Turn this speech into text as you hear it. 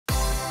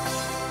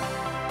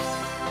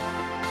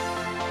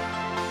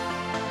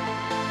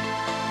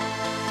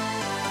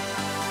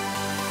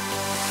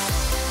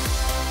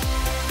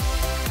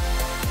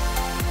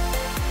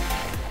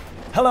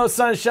Hello,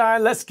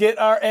 sunshine. Let's get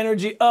our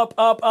energy up,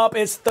 up, up.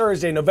 It's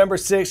Thursday, November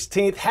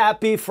 16th.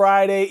 Happy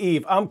Friday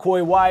Eve. I'm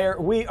Coy Wire.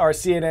 We are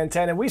CNN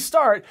 10, and we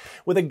start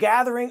with a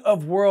gathering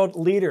of world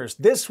leaders.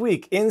 This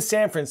week in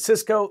San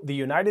Francisco, the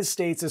United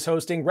States is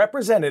hosting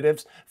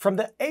representatives from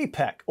the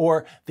APEC,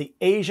 or the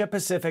Asia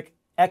Pacific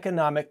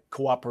Economic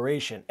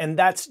Cooperation. And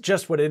that's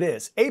just what it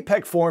is.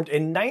 APEC formed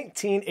in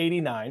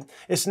 1989.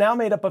 It's now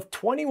made up of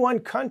 21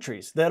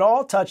 countries that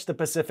all touch the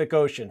Pacific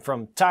Ocean,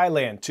 from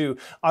Thailand to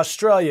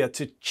Australia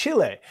to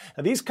Chile.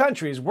 Now, these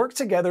countries work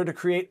together to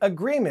create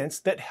agreements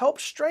that help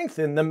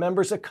strengthen the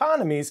members'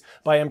 economies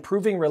by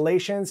improving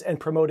relations and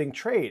promoting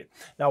trade.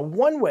 Now,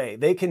 one way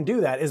they can do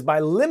that is by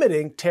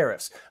limiting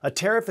tariffs. A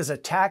tariff is a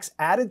tax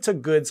added to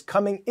goods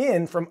coming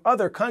in from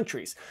other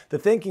countries. The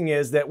thinking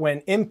is that when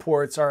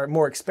imports are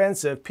more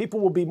expensive, people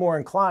will be more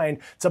inclined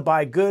to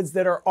buy goods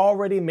that are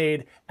already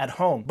made at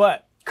home.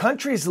 But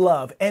countries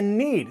love and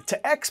need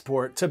to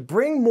export to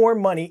bring more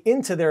money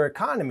into their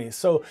economies.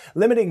 So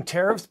limiting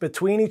tariffs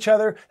between each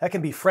other, that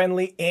can be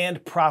friendly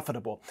and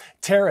profitable.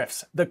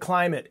 Tariffs, the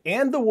climate,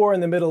 and the war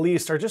in the Middle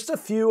East are just a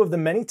few of the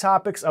many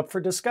topics up for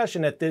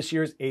discussion at this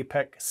year's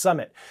APEC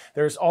summit.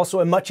 There's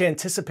also a much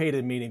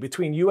anticipated meeting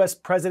between U.S.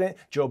 President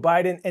Joe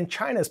Biden and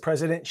China's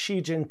President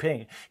Xi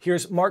Jinping.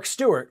 Here's Mark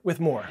Stewart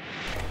with more.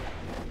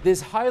 This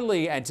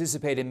highly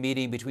anticipated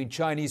meeting between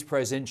Chinese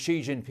President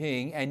Xi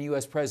Jinping and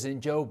U.S.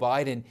 President Joe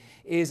Biden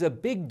is a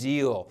big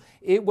deal.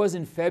 It was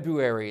in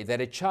February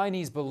that a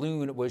Chinese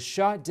balloon was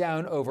shot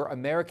down over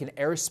American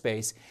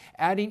airspace,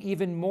 adding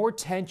even more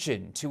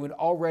tension to an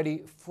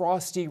already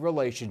frosty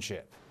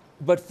relationship.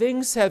 But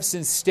things have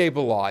since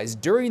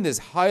stabilized. During this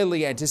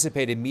highly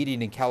anticipated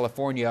meeting in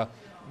California,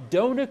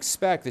 don't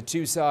expect the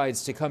two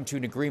sides to come to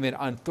an agreement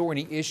on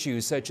thorny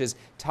issues such as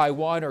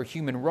Taiwan or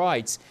human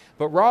rights,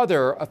 but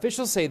rather,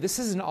 officials say this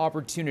is an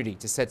opportunity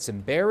to set some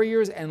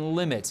barriers and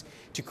limits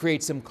to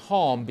create some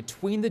calm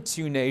between the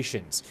two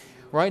nations.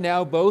 Right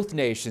now, both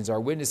nations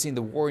are witnessing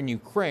the war in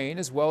Ukraine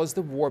as well as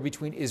the war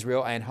between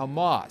Israel and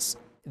Hamas.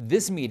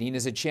 This meeting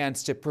is a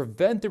chance to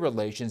prevent the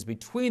relations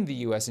between the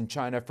U.S. and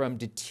China from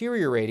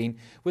deteriorating,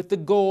 with the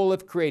goal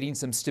of creating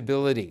some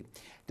stability.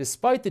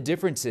 Despite the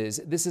differences,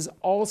 this is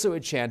also a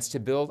chance to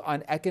build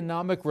on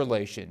economic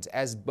relations,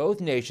 as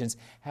both nations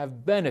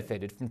have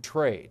benefited from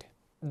trade.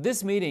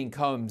 This meeting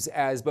comes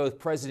as both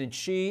President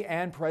Xi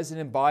and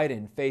President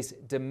Biden face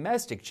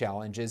domestic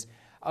challenges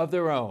of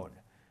their own.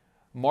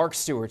 Mark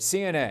Stewart,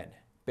 CNN,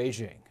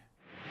 Beijing.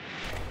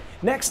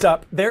 Next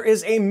up, there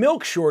is a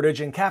milk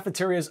shortage in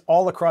cafeterias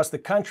all across the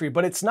country,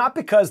 but it's not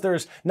because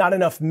there's not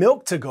enough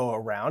milk to go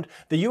around.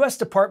 The U.S.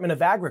 Department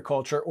of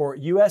Agriculture, or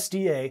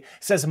USDA,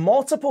 says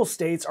multiple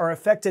states are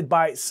affected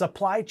by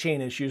supply chain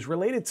issues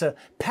related to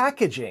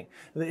packaging.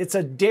 It's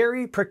a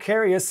dairy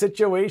precarious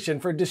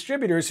situation for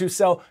distributors who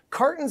sell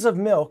cartons of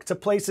milk to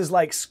places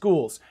like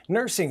schools,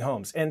 nursing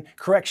homes, and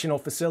correctional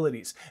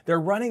facilities.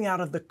 They're running out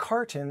of the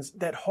cartons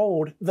that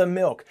hold the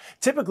milk.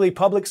 Typically,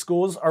 public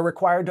schools are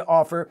required to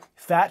offer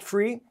fat-free,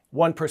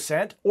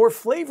 1%, or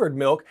flavored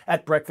milk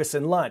at breakfast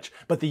and lunch.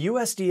 But the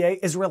USDA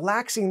is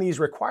relaxing these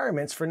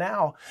requirements for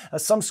now.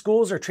 Some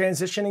schools are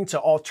transitioning to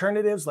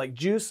alternatives like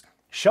juice,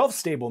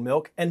 shelf-stable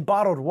milk, and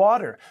bottled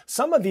water.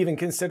 Some have even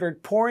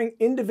considered pouring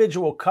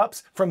individual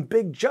cups from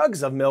big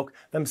jugs of milk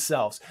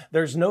themselves.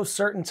 There's no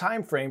certain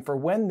time frame for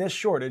when this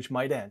shortage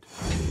might end.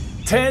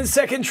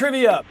 10-second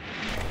trivia.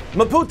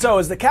 Maputo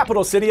is the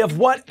capital city of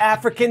what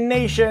African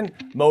nation?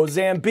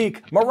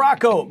 Mozambique,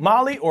 Morocco,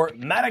 Mali, or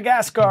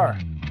Madagascar?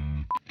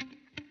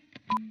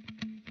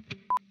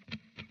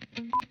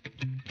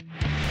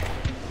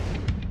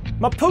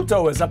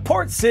 Maputo is a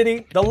port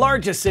city, the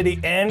largest city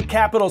and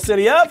capital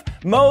city of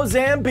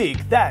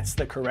Mozambique. That's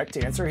the correct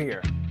answer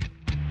here.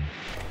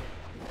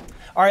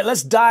 All right,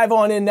 let's dive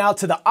on in now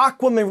to the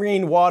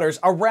aquamarine waters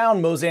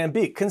around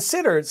Mozambique,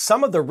 considered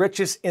some of the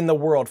richest in the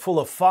world, full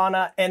of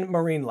fauna and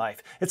marine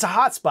life. It's a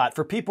hotspot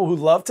for people who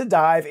love to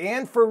dive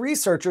and for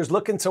researchers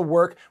looking to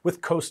work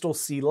with coastal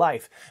sea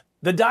life.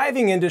 The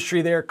diving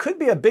industry there could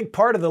be a big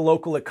part of the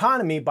local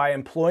economy by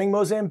employing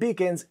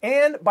Mozambicans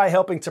and by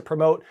helping to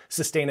promote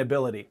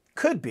sustainability.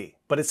 Could be,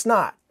 but it's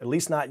not, at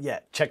least not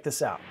yet. Check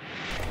this out.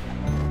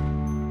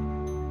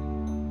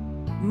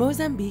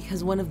 Mozambique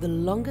has one of the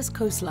longest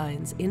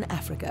coastlines in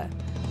Africa,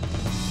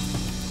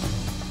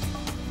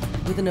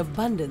 with an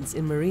abundance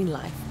in marine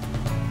life.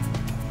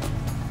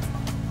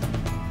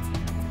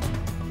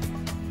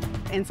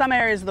 In some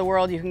areas of the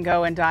world, you can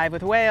go and dive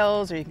with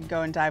whales, or you can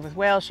go and dive with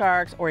whale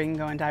sharks, or you can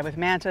go and dive with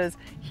mantas.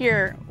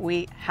 Here,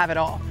 we have it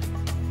all.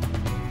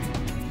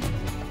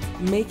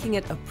 Making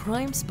it a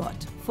prime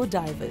spot for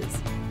divers,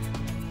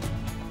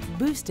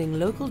 boosting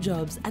local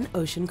jobs and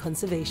ocean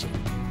conservation.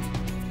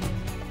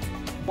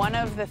 One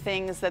of the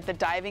things that the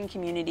diving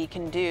community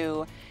can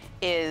do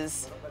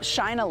is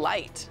shine a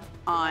light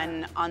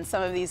on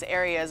some of these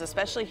areas,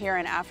 especially here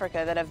in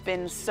Africa, that have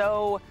been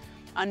so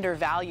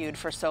undervalued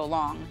for so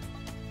long.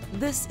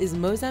 This is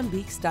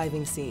Mozambique's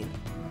diving scene.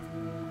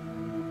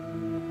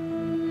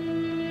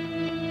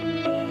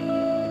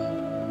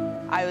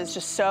 I was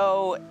just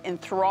so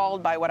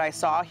enthralled by what I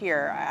saw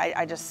here.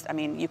 I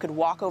mean, you could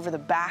walk over the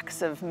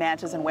backs of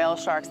mantas and whale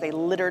sharks. They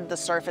littered the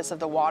surface of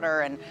the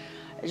water, and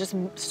just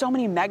so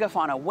many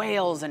megafauna,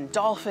 whales and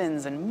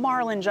dolphins and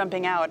marlin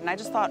jumping out. And I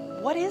just thought,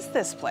 what is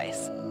this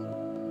place?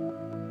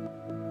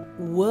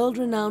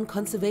 World-renowned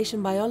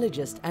conservation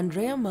biologist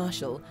Andrea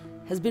Marshall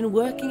has been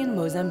working in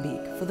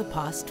Mozambique for the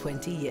past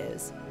 20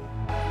 years.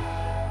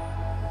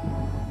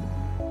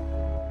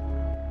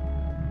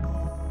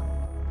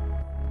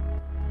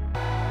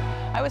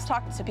 I was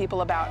talking to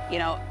people about,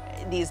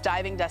 these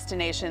diving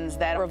destinations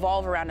that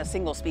revolve around a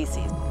single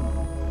species.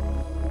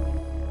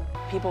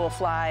 People will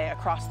fly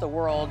across the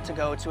world to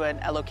go to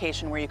a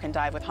location where you can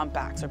dive with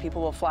humpbacks, or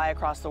people will fly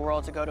across the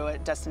world to go to a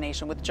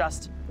destination with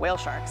just whale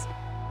sharks.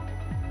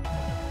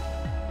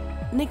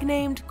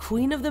 Nicknamed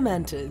Queen of the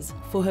Mantas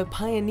for her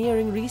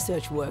pioneering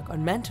research work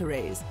on manta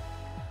rays,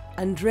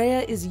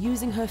 Andrea is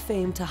using her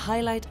fame to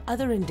highlight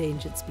other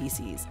endangered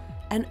species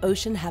and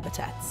ocean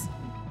habitats.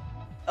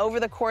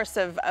 Over the course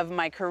of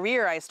my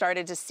career, I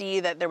started to see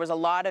that there was a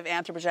lot of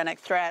anthropogenic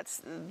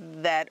threats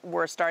that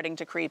were starting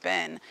to creep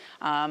in.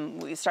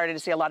 We started to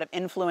see a lot of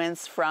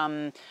influence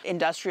from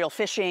industrial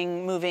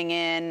fishing moving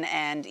in,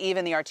 and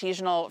even the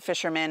artisanal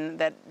fishermen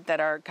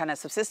that are kind of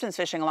subsistence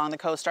fishing along the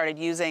coast started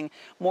using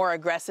more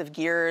aggressive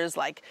gears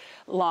like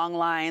long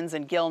lines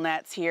and gill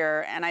nets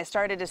here. And I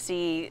started to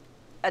see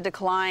a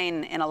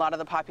decline in a lot of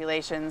the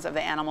populations of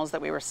the animals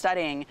that we were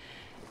studying.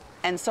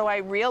 And so I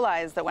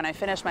realized that when I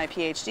finished my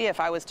PhD, if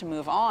I was to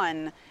move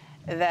on,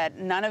 that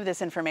none of this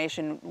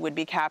information would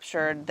be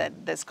captured,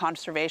 that this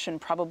conservation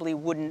probably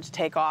wouldn't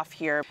take off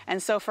here.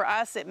 And so for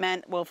us, it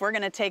meant, well, if we're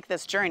going to take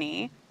this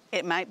journey,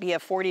 it might be a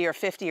 40 or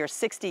 50 or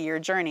 60-year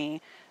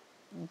journey,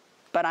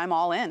 but I'm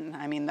all in.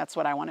 I mean, that's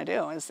what I want to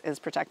do, is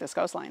protect this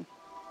coastline.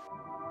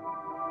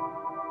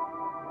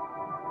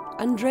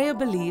 Andrea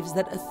believes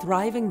that a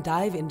thriving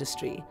dive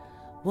industry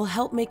will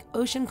help make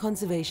ocean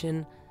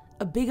conservation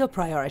a bigger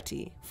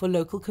priority for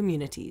local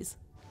communities.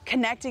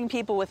 Connecting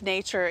people with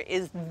nature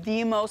is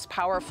the most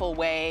powerful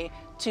way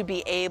to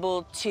be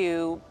able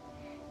to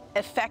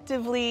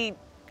effectively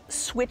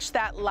switch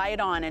that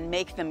light on and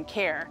make them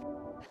care.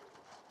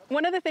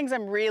 One of the things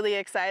I'm really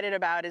excited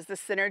about is the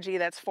synergy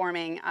that's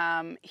forming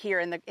here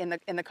in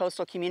the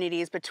coastal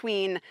communities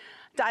between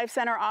dive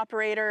center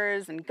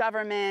operators and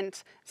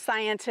government,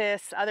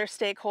 scientists, other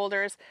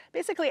stakeholders.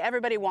 Basically,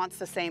 everybody wants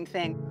the same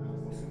thing.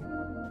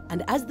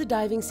 And as the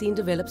diving scene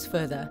develops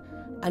further,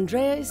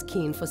 Andrea is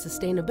keen for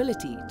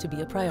sustainability to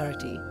be a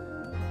priority.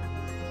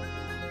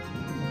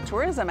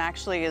 Tourism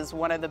actually is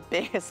one of the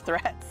biggest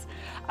threats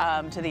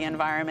to the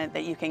environment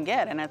that you can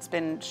get, and it's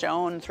been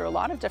shown through a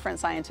lot of different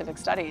scientific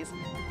studies.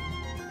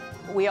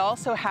 We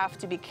also have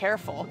to be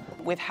careful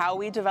with how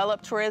we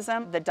develop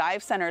tourism. The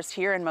dive centers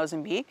here in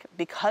Mozambique,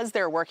 because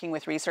they're working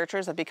with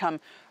researchers, have become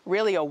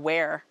really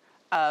aware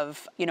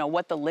of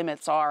what the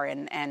limits are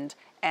and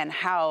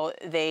how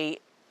they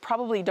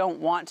probably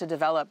don't want to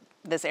develop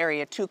this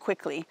area too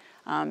quickly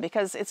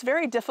because it's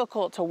very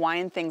difficult to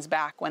wind things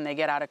back when they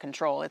get out of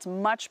control. It's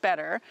much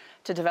better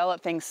to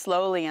develop things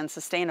slowly and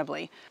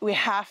sustainably. We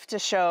have to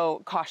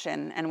show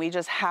caution, and we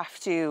just have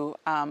to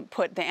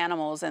put the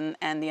animals and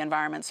the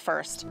environments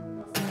first.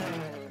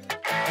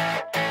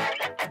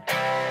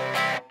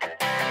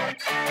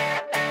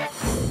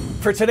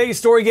 For today's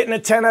story, getting a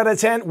 10 out of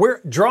 10, we're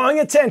drawing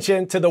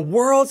attention to the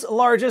world's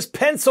largest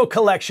pencil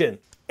collection.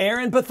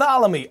 Aaron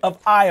Bartholomew of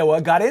Iowa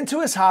got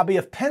into his hobby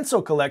of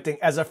pencil collecting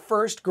as a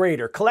first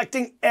grader,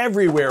 collecting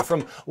everywhere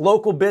from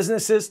local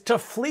businesses to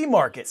flea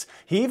markets.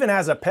 He even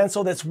has a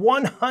pencil that's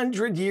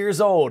 100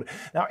 years old.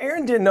 Now,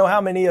 Aaron didn't know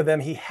how many of them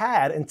he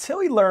had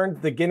until he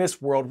learned the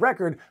Guinness World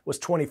Record was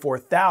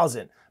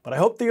 24,000. But I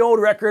hope the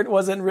old record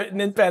wasn't written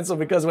in pencil,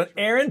 because when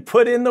Aaron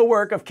put in the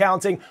work of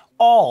counting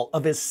all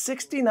of his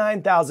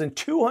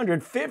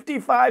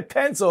 69,255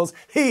 pencils,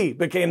 he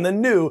became the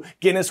new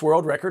Guinness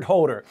World Record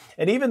holder.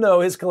 And even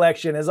though his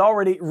collection has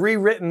already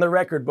rewritten the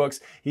record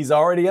books, he's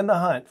already in the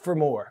hunt for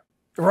more.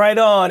 Right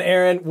on,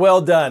 Aaron.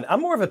 Well done.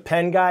 I'm more of a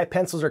pen guy.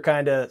 Pencils are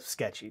kind of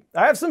sketchy.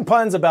 I have some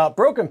puns about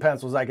broken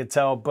pencils, I could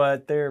tell,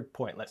 but they're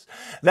pointless.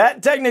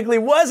 That technically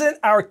wasn't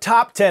our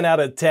top 10 out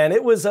of 10.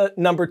 It was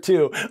number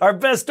 2. Our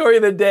best story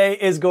of the day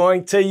is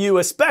going to you,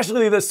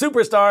 especially the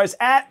superstars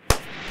at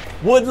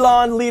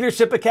Woodlawn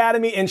Leadership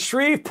Academy in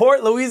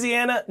Shreveport,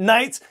 Louisiana.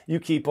 Knights, you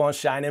keep on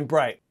shining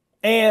bright.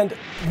 And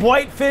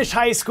Whitefish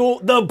High School,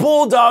 the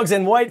Bulldogs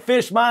in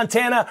Whitefish,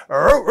 Montana.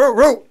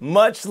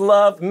 Much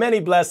love, many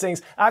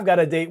blessings. I've got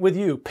a date with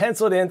you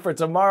penciled in for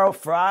tomorrow,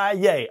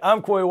 Friday.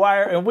 I'm Coy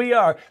Wire, and we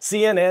are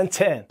CNN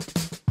 10.